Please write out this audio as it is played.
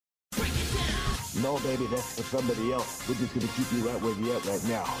No, baby, that's for somebody else. We're just gonna keep you right where you're at right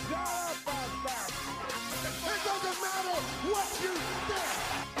now. It doesn't matter what you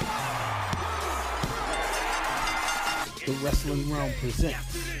think. The Wrestling Realm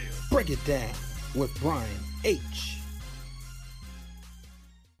presents Break It Down with Brian H.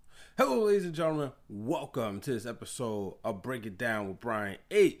 Hello, ladies and gentlemen. Welcome to this episode of Break It Down with Brian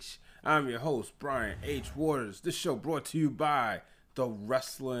H. I'm your host, Brian H. Waters. This show brought to you by The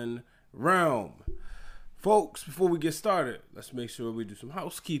Wrestling Realm. Folks, before we get started, let's make sure we do some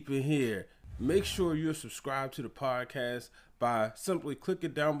housekeeping here. Make sure you're subscribed to the podcast by simply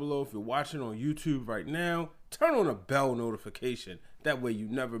clicking down below. If you're watching on YouTube right now, turn on a bell notification. That way you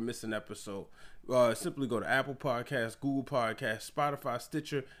never miss an episode. Simply go to Apple Podcasts, Google Podcasts, Spotify,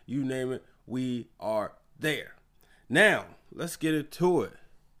 Stitcher, you name it. We are there. Now, let's get into it.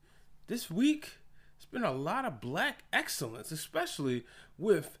 This week, it's been a lot of black excellence, especially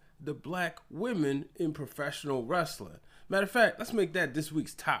with the black women in professional wrestling. Matter of fact, let's make that this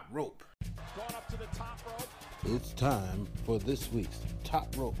week's top rope. Going up to the top rope. It's time for this week's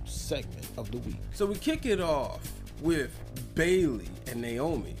Top Rope segment of the week. So we kick it off with Bayley and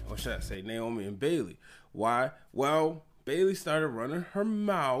Naomi, or should I say Naomi and Bayley. Why? Well, Bayley started running her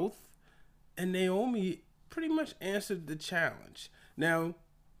mouth, and Naomi pretty much answered the challenge. Now,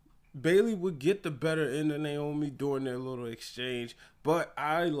 Bayley would get the better end of Naomi during their little exchange, but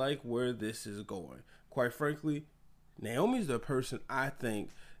I like where this is going. Quite frankly, Naomi's the person I think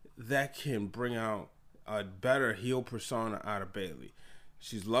that can bring out a better heel persona out of Bayley.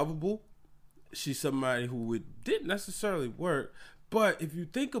 She's lovable. She's somebody who it didn't necessarily work, but if you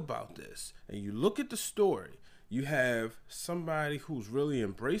think about this and you look at the story, you have somebody who's really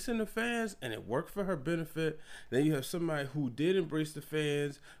embracing the fans and it worked for her benefit. Then you have somebody who did embrace the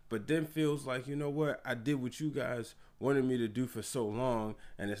fans, but then feels like, you know what, I did what you guys wanted me to do for so long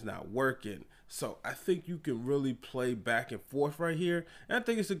and it's not working. So I think you can really play back and forth right here. And I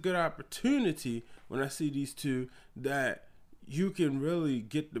think it's a good opportunity when I see these two that you can really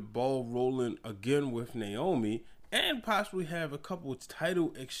get the ball rolling again with Naomi and possibly have a couple of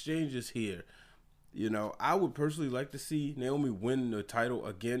title exchanges here. You know, I would personally like to see Naomi win the title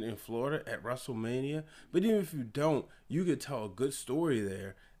again in Florida at WrestleMania. But even if you don't, you could tell a good story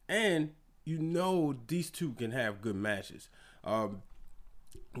there. And you know these two can have good matches.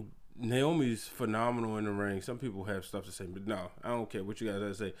 Naomi's phenomenal in the ring. Some people have stuff to say, but no, I don't care what you guys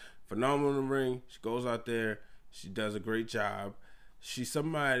have to say. Phenomenal in the ring. She goes out there. She does a great job. She's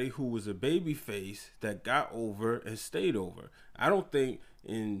somebody who was a baby face that got over and stayed over. I don't think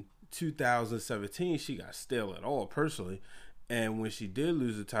in 2017 she got stale at all personally, and when she did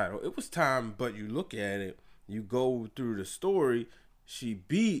lose the title it was time. But you look at it, you go through the story, she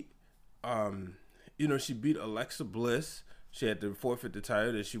beat she beat Alexa Bliss. She had to forfeit the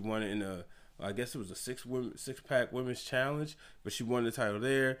title that she won it in I guess it was a six-pack women's challenge, but she won the title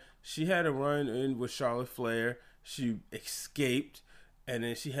there. She had a run in with Charlotte Flair. She escaped, and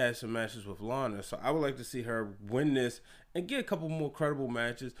then she had some matches with Lana. So I would like to see her win this and get a couple more credible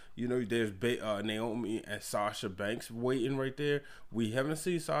matches. You know, there's Naomi and Sasha Banks waiting right there. We haven't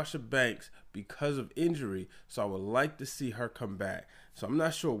seen Sasha Banks because of injury, so I would like to see her come back. So I'm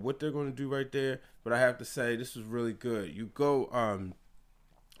not sure what they're going to do right there, but I have to say this was really good. You go,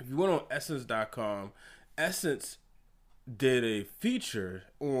 if you went on Essence.com, Essence did a feature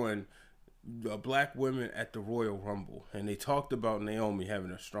on black women at the Royal Rumble, and they talked about Naomi having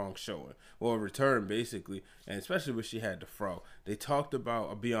a strong showing, or a return basically, and especially when she had the fro. They talked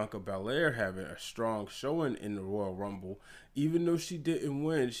about Bianca Belair having a strong showing in the Royal Rumble. Even though she didn't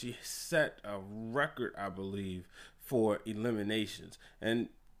win, she set a record, I believe, for eliminations. And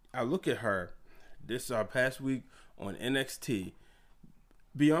I look at her this past week on NXT.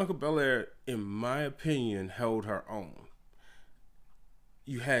 Bianca Belair, in my opinion, held her own.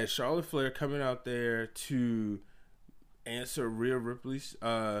 You had Charlotte Flair coming out there to answer Rhea Ripley's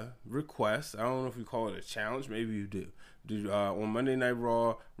request. I don't know if you call it a challenge. Maybe you do. On Monday Night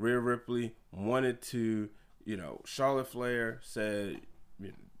Raw, Rhea Ripley wanted to, Charlotte Flair said,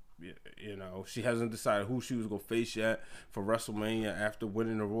 she hasn't decided who she was going to face yet for WrestleMania after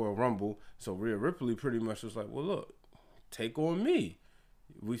winning the Royal Rumble. So Rhea Ripley pretty much was like, well, look, take on me.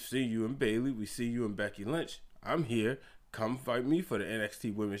 We see you in Bayley. We see you in Becky Lynch. I'm here. Come fight me for the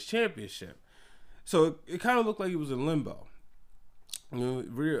NXT Women's Championship. So it kind of looked like it was in limbo.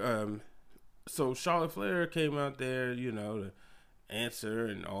 So Charlotte Flair came out there, to answer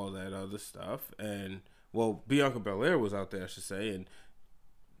and all that other stuff. And, well, Bianca Belair was out there, I should say. And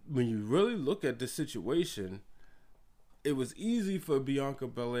when you really look at this situation, it was easy for Bianca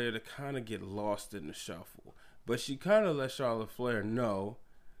Belair to kind of get lost in the shuffle. But she kind of let Charlotte Flair know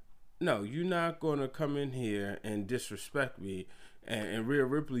no, you're not going to come in here and disrespect me. And Rhea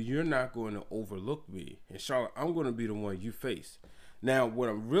Ripley, you're not going to overlook me. And Charlotte, I'm going to be the one you face. Now, what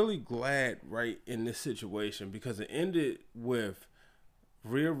I'm really glad right in this situation, because it ended with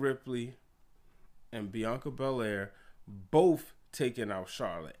Rhea Ripley and Bianca Belair both taking out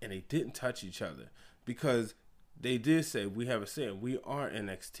Charlotte, and they didn't touch each other because they did say, we have a saying, we are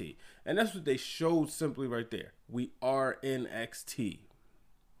NXT. And that's what they showed simply right there. We are NXT.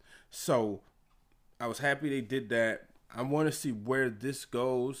 So I was happy they did that. I want to see where this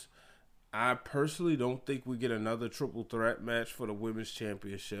goes. I personally don't think we get another triple threat match for the women's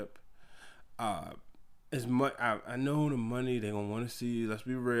championship. As much I know the money they're gonna want to see. Let's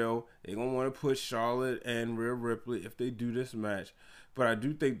be real, they're gonna want to put Charlotte and Rhea Ripley if they do this match. But I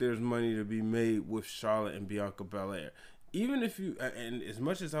do think there's money to be made with Charlotte and Bianca Belair. Even if you, and as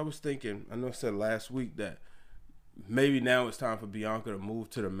much as I was thinking, I know I said last week that maybe now it's time for Bianca to move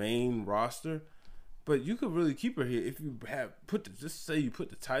to the main roster. But you could really keep her here if you have just say you put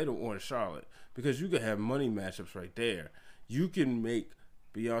the title on Charlotte, because you could have money matchups right there. You can make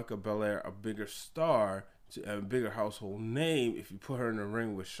Bianca Belair a bigger star, a bigger household name if you put her in the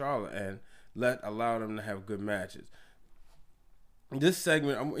ring with Charlotte and allow them to have good matches. This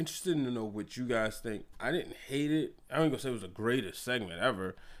segment, I'm interested to know what you guys think. I didn't hate it. I ain't gonna say it was the greatest segment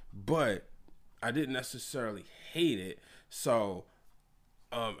ever, but I didn't necessarily hate it. So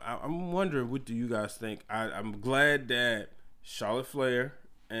I'm wondering, what do you guys think? I'm glad that Charlotte Flair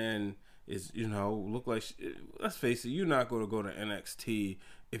and look like, let's face it, you're not going to go to NXT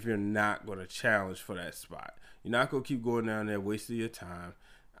if you're not going to challenge for that spot. You're not going to keep going down there wasting your time.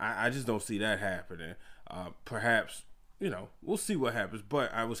 I just don't see that happening. Perhaps, we'll see what happens.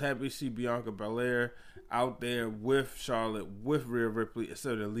 But I was happy to see Bianca Belair out there with Charlotte, with Rhea Ripley,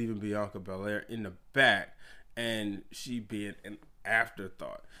 instead of leaving Bianca Belair in the back and she being an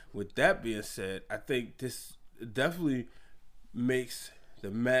afterthought. With that being said, I think this definitely makes the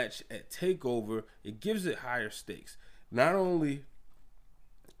match at TakeOver, it gives it higher stakes. Not only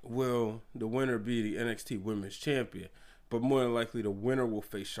will the winner be the NXT Women's Champion, but more than likely the winner will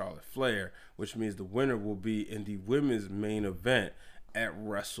face Charlotte Flair, which means the winner will be in the women's main event at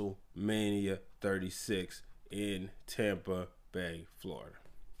WrestleMania 36 in Tampa Bay, Florida.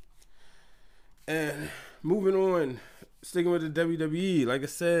 And moving on, sticking with the WWE, like I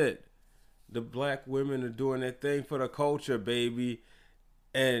said, the black women are doing their thing for the culture, baby.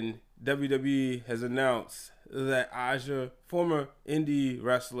 And WWE has announced that former indie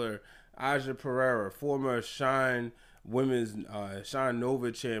wrestler Aja Pereira, former Shine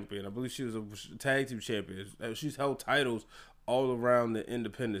Nova champion, I believe she was a tag team champion. She's held titles all around the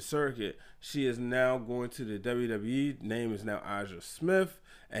independent circuit. She is now going to the WWE. Name is now Aja Smith,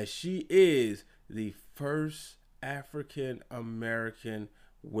 and she is the first African American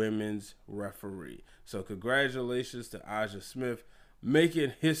women's referee. So congratulations to Aja Smith,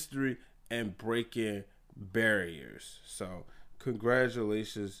 making history and breaking barriers. So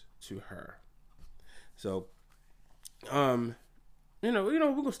congratulations to her. So we're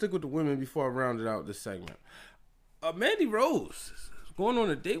gonna stick with the women before I round it out this segment. Mandy Rose is going on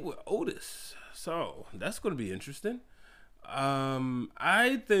a date with Otis, so that's gonna be interesting.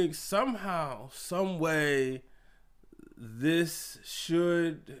 I think somehow, some way, this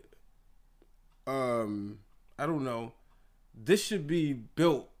should this should be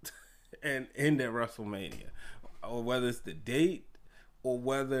built and end at WrestleMania, or whether it's the date or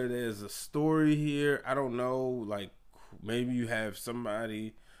whether there's a story here. I don't know. Like, maybe you have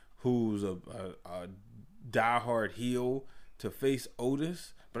somebody who's a diehard heel to face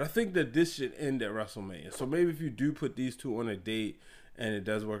Otis, but I think that this should end at WrestleMania. So maybe if you do put these two on a date and it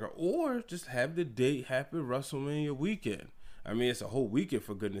does work out, or just have the date happen WrestleMania weekend. I mean, it's a whole weekend,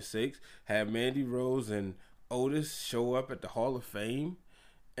 for goodness sakes. Have Mandy Rose and Otis show up at the Hall of Fame,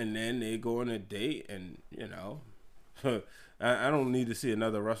 and then they go on a date, and I don't need to see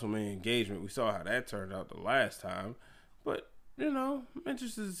another WrestleMania engagement. We saw how that turned out the last time, but I'm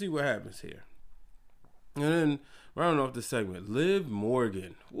interested to see what happens here. And then rounding off the segment, Liv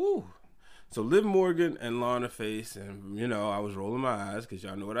Morgan. Woo! So Liv Morgan and Lana faced, and I was rolling my eyes because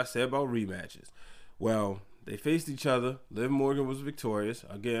y'all know what I said about rematches. Well, they faced each other. Liv Morgan was victorious.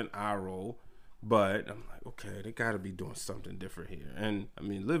 Again, eye roll. But I'm like, okay, they got to be doing something different here. And, I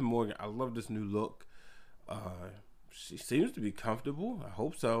mean, Liv Morgan, I love this new look. She seems to be comfortable. I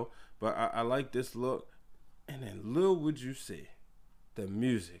hope so. But I like this look. And then, little would you see, the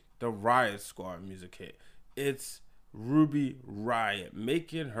music, the Riot Squad music hit. It's Ruby Riott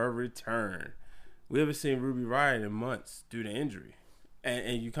making her return. We haven't seen Ruby Riott in months due to injury.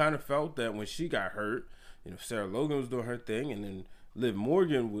 And you kind of felt that when she got hurt. Sarah Logan was doing her thing, and then Liv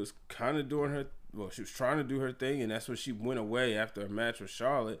Morgan was kind of doing her, well, she was trying to do her thing, and that's when she went away after a match with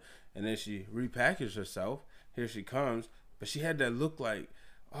Charlotte, and then she repackaged herself. Here she comes, but she had that look like,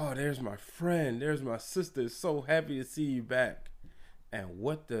 oh, there's my friend, there's my sister, so happy to see you back. And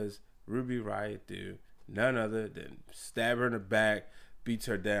what does Ruby Riott do? None other than stab her in the back, beats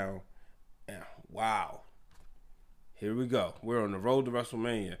her down, and wow. Here we go. We're on the road to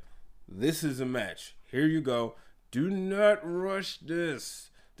WrestleMania. This is a match. Here you go. Do not rush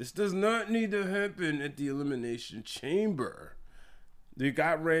this. This does not need to happen at the Elimination Chamber. You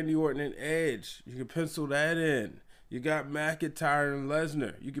got Randy Orton and Edge. You can pencil that in. You got McIntyre and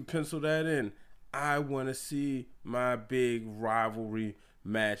Lesnar. You can pencil that in. I want to see my big rivalry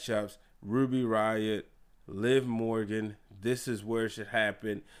matchups. Ruby Riott, Liv Morgan. This is where it should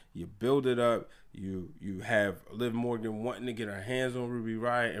happen. You build it up. You have Liv Morgan wanting to get her hands on Ruby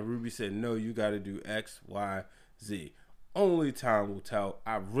Riott, and Ruby said, no, you got to do X, Y, Z. Only time will tell.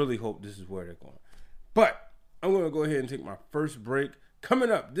 I really hope this is where they're going. But I'm going to go ahead and take my first break.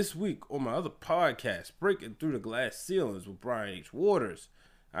 Coming up this week on my other podcast, Breaking Through the Glass Ceilings with Brian H. Waters,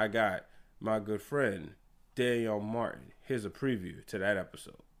 I got my good friend, Danielle Martin. Here's a preview to that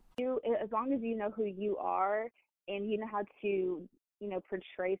episode. As long as you know who you are and you know how to,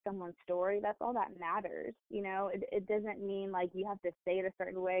 portray someone's story, that's all that matters. It doesn't mean like you have to say it a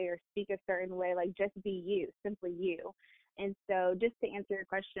certain way or speak a certain way. Like, just be you, simply you. And so just to answer your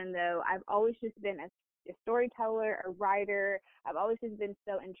question, though, I've always just been a storyteller, a writer. I've always just been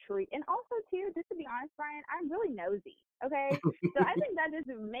so intrigued. And also, too, just to be honest, Brian, I'm really nosy, okay? So I think that just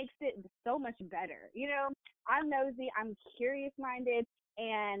makes it so much better. I'm nosy, I'm curious-minded,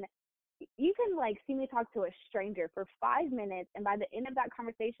 and you can, see me talk to a stranger for 5 minutes, and by the end of that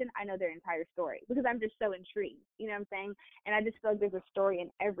conversation, I know their entire story because I'm just so intrigued. You know what I'm saying? And I just feel like there's a story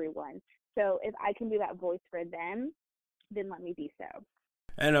in everyone. So if I can be that voice for them, then let me be so.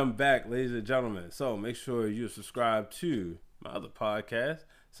 And I'm back, ladies and gentlemen. So make sure you subscribe to my other podcast.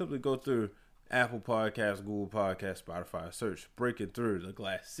 Simply go through Apple Podcasts, Google Podcasts, Spotify, search Breaking Through the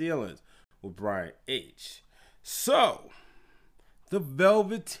Glass Ceilings with Brian H. So, the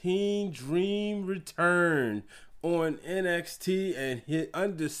Velveteen Dream returned on NXT, and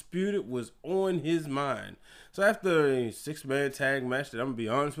Undisputed was on his mind. So after a 6-man tag match that I'm going to be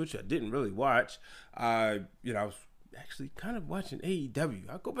honest with you, I didn't really watch. I was actually kind of watching AEW.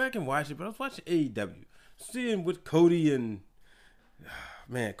 I'll go back and watch it, but I was watching AEW. Seeing with Cody and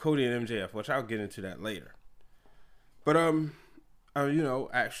MJF, which I'll get into that later. But,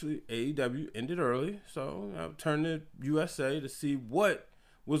 actually AEW ended early, so I turned to USA to see what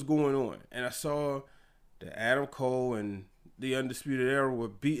was going on. And I saw that Adam Cole and the Undisputed Era were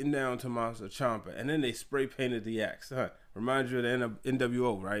beating down Tommaso Ciampa, and then they spray painted the X. Reminds you of the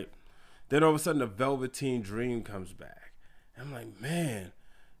NWO, right? Then all of a sudden the Velveteen Dream comes back. And I'm like, man,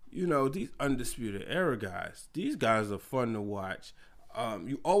 these Undisputed Era guys, these guys are fun to watch.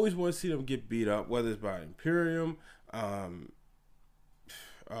 You always want to see them get beat up, whether it's by Imperium,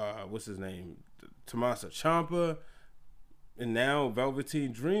 what's his name, Tommaso Ciampa, and now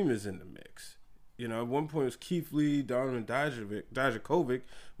Velveteen Dream is in the mix. At one point it was Keith Lee, Donovan Dijakovic,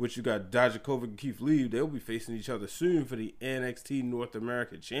 which you got Dijakovic and Keith Lee. They'll be facing each other soon for the NXT North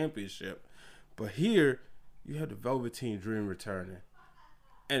American Championship. But here, you have the Velveteen Dream returning.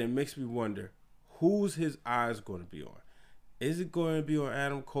 And it makes me wonder, who's his eyes going to be on? Is it going to be on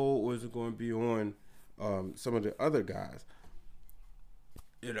Adam Cole, or is it going to be on some of the other guys?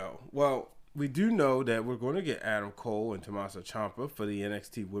 Well, we do know that we're going to get Adam Cole and Tommaso Ciampa for the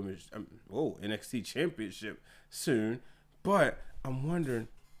NXT Championship soon. But I'm wondering,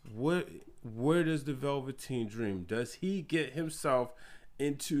 where does the Velveteen Dream? Does he get himself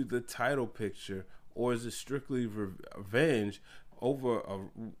into the title picture, or is it strictly revenge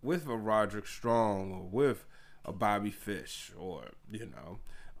with a Roderick Strong or with a Bobby Fish, or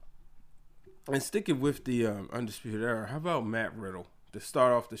And sticking with the Undisputed Era, how about Matt Riddle? To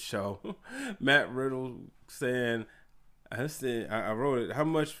start off the show, Matt Riddle saying, I wrote it. How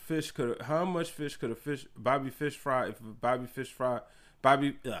much fish could Bobby Fish fry if Bobby Fish fry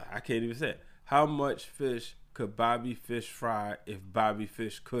I can't even say it. How much fish could Bobby Fish fry if Bobby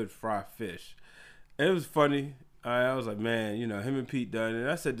Fish could fry fish? And it was funny. I was like, man, him and Pete Dunne,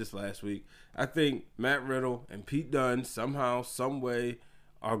 and I said this last week. I think Matt Riddle and Pete Dunne somehow, some way,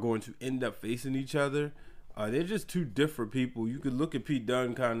 are going to end up facing each other. They're just two different people. You could look at Pete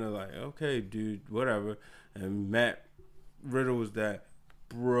Dunne kind of like, okay, dude, whatever. And Matt Riddle was that,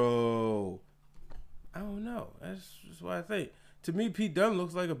 bro. I don't know. That's just what I think. To me, Pete Dunne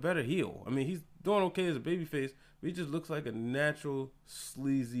looks like a better heel. I mean, he's doing okay as a babyface, but he just looks like a natural,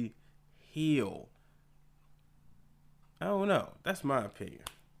 sleazy heel. I don't know. That's my opinion.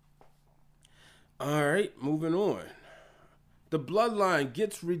 All right, moving on. The Bloodline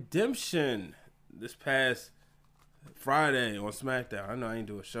gets redemption this past Friday on SmackDown. I know I ain't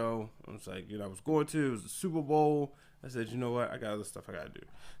do a show. I was like, I was going to. It was the Super Bowl. I said, you know what? I got other stuff I got to do.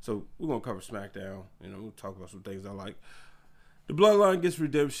 So we're going to cover SmackDown. We'll talk about some things I like. The Bloodline gets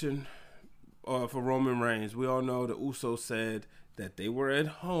redemption for Roman Reigns. We all know the Usos said that they were at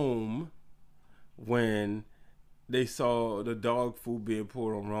home when they saw the dog food being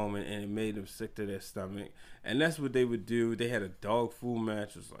poured on Roman, and it made them sick to their stomach. And that's what they would do. They had a dog food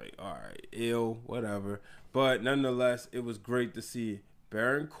match. It was like, all right, ill, whatever. But nonetheless, it was great to see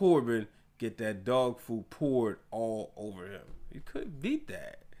Baron Corbin get that dog food poured all over him. You couldn't beat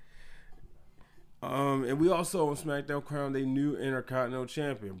that. And we also on SmackDown crowned a new Intercontinental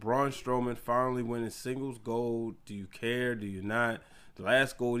Champion. Braun Strowman finally winning singles gold. Do you care? Do you not? The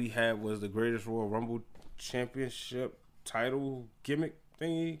last gold he had was the Greatest Royal Rumble Championship title gimmick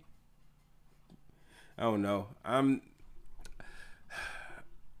thingy. I don't know.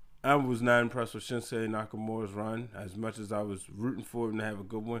 I was not impressed with Shinsuke Nakamura's run. As much as I was rooting for him to have a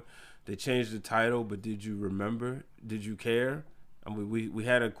good one, they changed the title. But did you remember? Did you care? I mean, we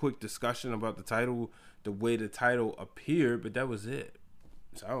had a quick discussion about the title, the way the title appeared, but that was it.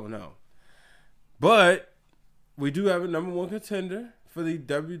 So I don't know. But we do have a number one contender for the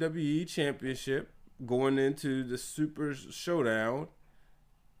WWE Championship going into the Super Showdown,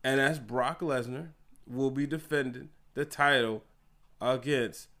 and that's Brock Lesnar will be defending the title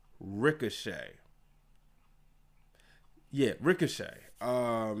against Ricochet. Yeah, Ricochet.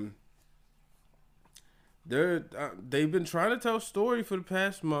 They've been trying to tell a story for the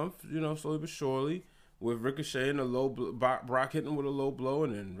past month, slowly but surely, with Ricochet and a low Brock hitting him with a low blow,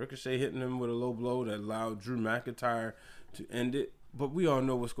 and then Ricochet hitting him with a low blow that allowed Drew McIntyre to end it. But we all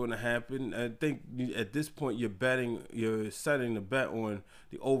know what's going to happen. I think at this point you're setting the bet on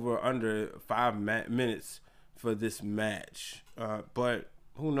the over under 5 minutes for this match. But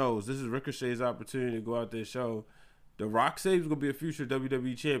who knows? This is Ricochet's opportunity to go out there and show. The Rock says he's going to be a future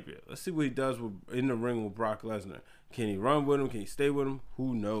WWE champion. Let's see what he does in the ring with Brock Lesnar. Can he run with him? Can he stay with him?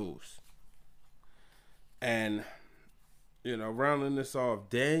 Who knows? And, rounding this off,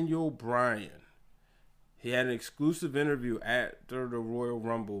 Daniel Bryan. He had an exclusive interview after the Royal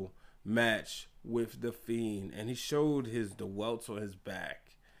Rumble match with The Fiend, and he showed the welts on his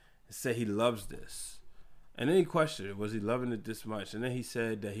back and said he loves this. And then he questioned, was he loving it this much? And then he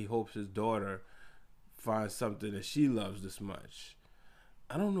said that he hopes his daughter finds something that she loves this much.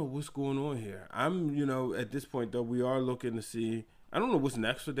 I don't know what's going on here. I'm, at this point, though, we are looking to see. I don't know what's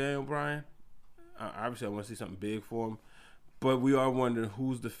next for Daniel Bryan. Obviously, I want to see something big for him. But we are wondering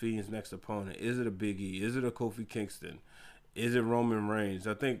who's the Fiend's next opponent. Is it a Big E? Is it a Kofi Kingston? Is it Roman Reigns?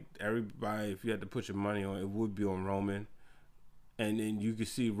 I think everybody, if you had to put your money on it, would be on Roman. And then you could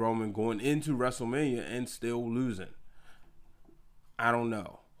see Roman going into WrestleMania and still losing. I don't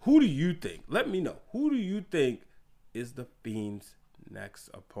know. Who do you think? Let me know. Who do you think is the Fiend's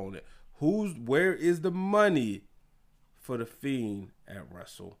next opponent? Where is the money for the Fiend at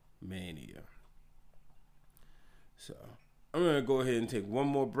WrestleMania? So I'm going to go ahead and take one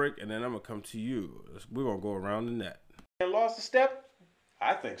more break, and then I'm going to come to you. We're going to go around the net. And lost a step?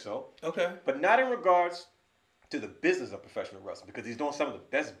 I think so. Okay. But not in regards to the business of professional wrestling, because he's doing some of the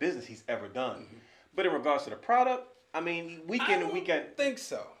best business he's ever done. Mm-hmm. But in regards to the product, I mean, week in and week out. I don't think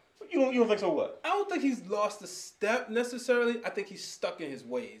so. You don't think so what? I don't think he's lost a step necessarily. I think he's stuck in his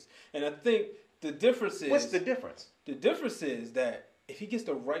ways. And I think the difference is... What's the difference? The difference is that if he gets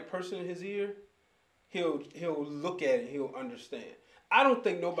the right person in his ear, he'll look at it, he'll understand. I don't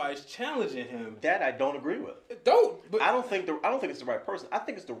think nobody's challenging him. That I don't agree with. But I don't think it's the right person. I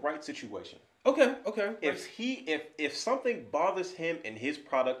think it's the right situation. Okay. If something bothers him and his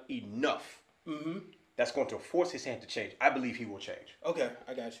product enough, that's going to force his hand to change. I believe he will change. Okay,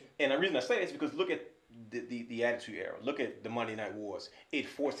 I got you. And the reason I say this is because look at the Attitude Era. Look at the Monday Night Wars. It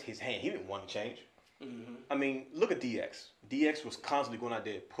forced his hand. He didn't want to change. Mm-hmm. I mean, look at DX. DX was constantly going out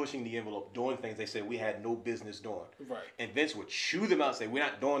there, pushing the envelope, doing things they said we had no business doing. Right. And Vince would chew them out and say, we're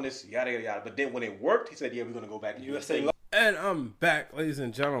not doing this, yada, yada, yada. But then when it worked, he said, yeah, we're going to go back to USA. And I'm back, ladies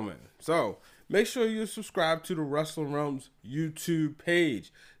and gentlemen. So, make sure you subscribe to the Wrestling Realms YouTube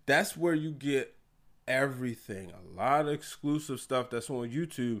page. That's where you get everything. A lot of exclusive stuff that's on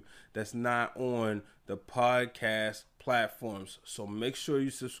YouTube that's not on the podcast platforms. So make sure you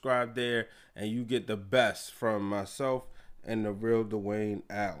subscribe there and you get the best from myself and the real Dwayne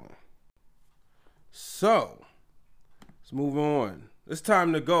Allen. So let's move on. It's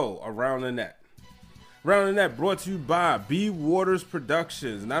time to go around the net. Rounding that, brought to you by B Waters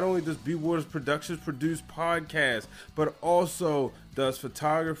Productions. Not only does B Waters Productions produce podcasts, but also does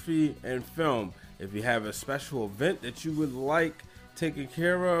photography and film. If you have a special event that you would like taken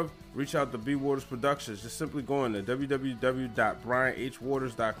care of, reach out to B Waters Productions. Just simply go on to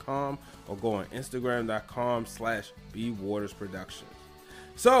www.brianhwaters.com or go on Instagram.com/B Waters Productions.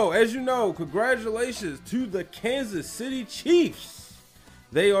 So, as you know, congratulations to the Kansas City Chiefs.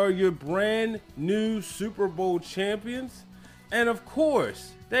 They are your brand new Super Bowl champions. And of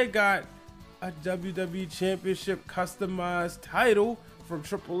course, they got a WWE Championship customized title from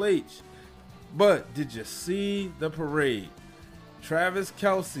Triple H. But did you see the parade? Travis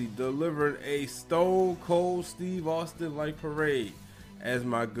Kelce delivered a Stone Cold Steve Austin-like parade. As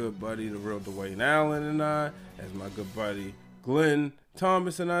my good buddy, the real Dwayne Allen, and I, as my good buddy Glenn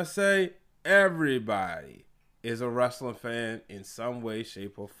Thomas and I say, everybody is a wrestling fan in some way,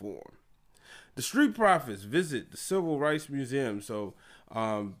 shape, or form. The Street Profits visit the Civil Rights Museum. So,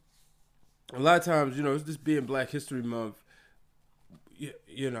 a lot of times, it's this being Black History Month,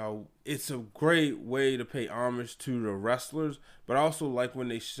 it's a great way to pay homage to the wrestlers, but also like when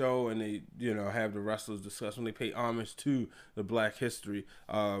they show and they, have the wrestlers discuss when they pay homage to the Black history.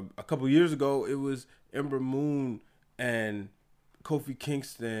 A couple years ago, it was Ember Moon and Kofi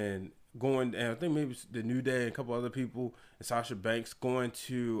Kingston going, and I think maybe the New Day and a couple other people, and Sasha Banks going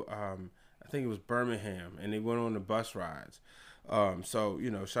to, I think it was Birmingham, and they went on the bus rides. So,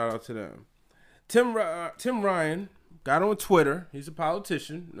 shout out to them. Tim Ryan got on Twitter. He's a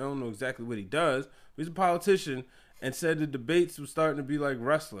politician. I don't know exactly what he does, but he's a politician, and said the debates were starting to be like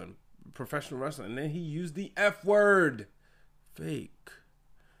wrestling, professional wrestling. And then he used the F word. Fake.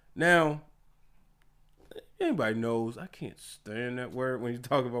 Now, anybody knows I can't stand that word when you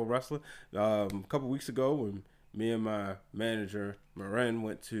talk about wrestling. A couple weeks ago, when me and my manager, Marin,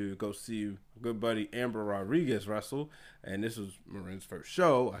 went to go see a good buddy Amber Rodriguez wrestle, and this was Marin's first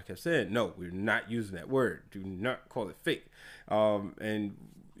show, I kept saying, no, we're not using that word. Do not call it fake. And,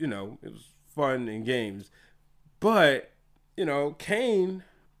 it was fun and games. But, Kane,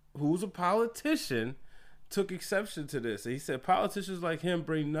 who's a politician, took exception to this. And he said politicians like him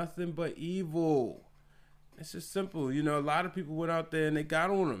bring nothing but evil. It's just simple. A lot of people went out there and they got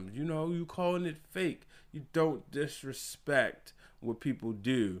on him. You calling it fake. You don't disrespect what people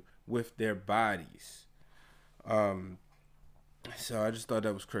do with their bodies. So I just thought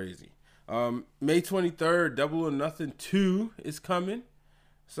that was crazy. May 23rd, Double or Nothing 2 is coming.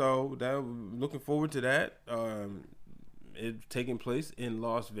 So looking forward to that. It's taking place in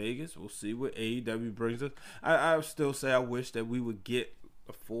Las Vegas. We'll see what AEW brings us. I still say I wish that we would get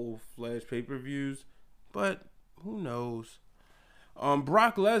a full-fledged pay-per-views. But who knows?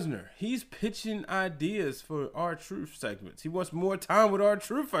 Brock Lesnar, he's pitching ideas for R-Truth segments. He wants more time with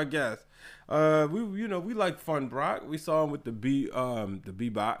R-Truth, I guess. We like fun Brock. We saw him with the B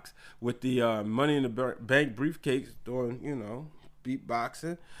box with the Money in the Bank briefcase doing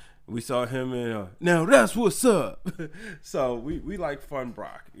beatboxing. We saw him in Now That's What's Up. So we like fun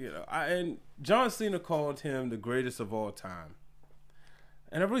Brock. And John Cena called him the greatest of all time.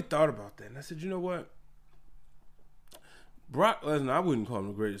 And I really thought about that. And I said, you know what? Brock Lesnar, I wouldn't call him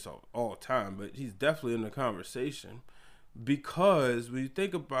the greatest of all time, but he's definitely in the conversation because when you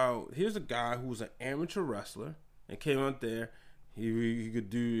think about, here's a guy who was an amateur wrestler and came out there. He could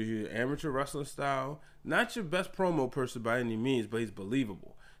do amateur wrestling style. Not your best promo person by any means, but he's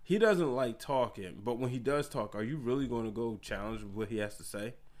believable. He doesn't like talking, but when he does talk, are you really going to go challenge what he has to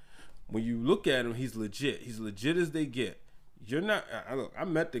say? When you look at him, he's legit. He's legit as they get. You're not. I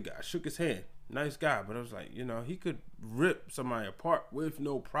met the guy, shook his hand. Nice guy, but I was like, he could rip somebody apart with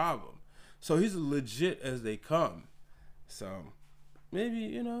no problem. So he's legit as they come. So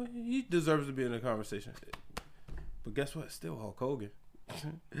maybe, he deserves to be in the conversation. But guess what? Still Hulk Hogan.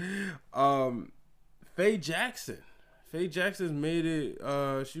 Faye Jackson's made it.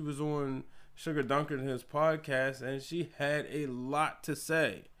 She was on Sugar Dunkerton's podcast, and she had a lot to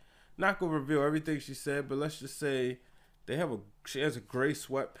say. Not going to reveal everything she said, but let's just say she has a gray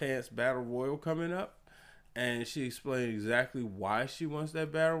sweatpants battle royal coming up, and she explained exactly why she wants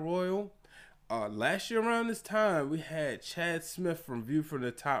that battle royal. Last year around this time, we had Chad Smith from View from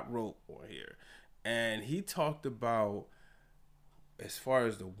the Top Rope on here, and he talked about, as far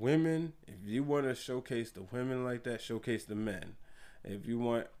as the women, if you want to showcase the women like that, showcase the men. If you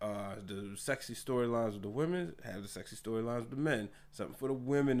want the sexy storylines with the women, have the sexy storylines with the men. Something for the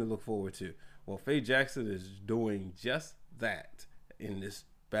women to look forward to. Well, Faye Jackson is doing just that in this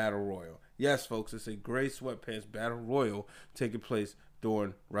battle royal. Yes, folks, it's a gray sweatpants battle royal taking place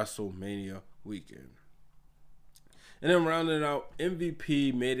during WrestleMania weekend. And then rounding out,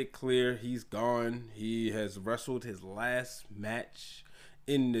 MVP made it clear he's gone. He has wrestled his last match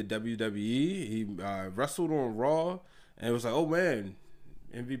in the WWE. He wrestled on Raw, and it was like, oh man,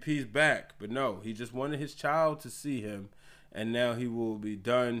 MVP's back. But no, he just wanted his child to see him, and now he will be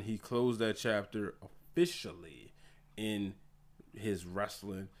done. He closed that chapter officially in his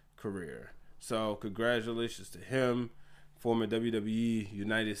wrestling career. So congratulations to him. Former WWE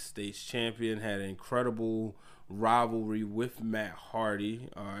United States champion, had an incredible rivalry with Matt Hardy.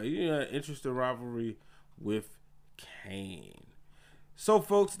 Interesting rivalry with Kane. So,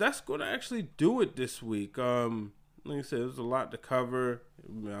 folks, that's going to actually do it this week. Like I said, there's a lot to cover.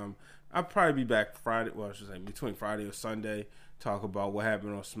 I'll probably be back Friday. Well, I should say between Friday or Sunday. Talk about what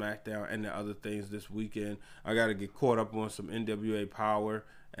happened on SmackDown and the other things this weekend. I got to get caught up on some NWA Power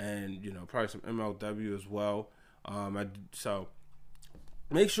and probably some MLW as well. So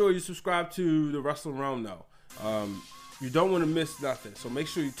make sure you subscribe to the Wrestling Realm though. You don't want to miss nothing. So make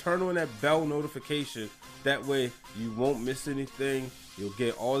sure you turn on that bell notification. That way you won't miss anything. You'll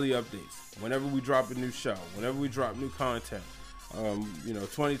get all the updates whenever we drop a new show, whenever we drop new content.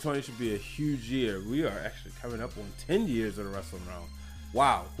 2020 should be a huge year. We are actually coming up on 10 years of the Wrestling Realm.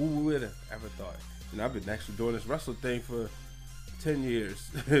 Wow, who would have ever thought? I've been actually doing this wrestling thing for 10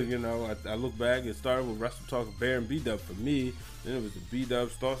 years. I look back, it started with Wrestle Talk, Bear and B-Dub for me. Then it was the B-Dub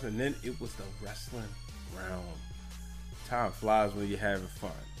starts, and then it was the Wrestling Realm. Time flies when you're having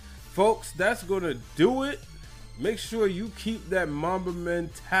fun. Folks, that's going to do it. Make sure you keep that Mamba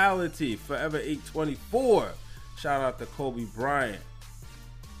mentality. Forever 824. Shout out to Kobe Bryant.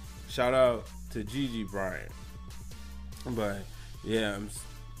 Shout out to Gigi Bryant. But, yeah, I'm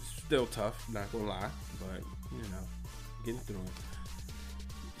still tough, not going to lie. But, getting through it.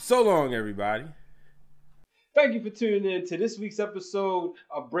 So long, everybody. Thank you for tuning in to this week's episode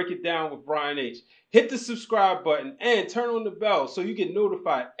of Break It Down with Brian H. Hit the subscribe button and turn on the bell so you get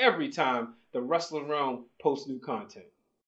notified every time the Wrestling Realm posts new content.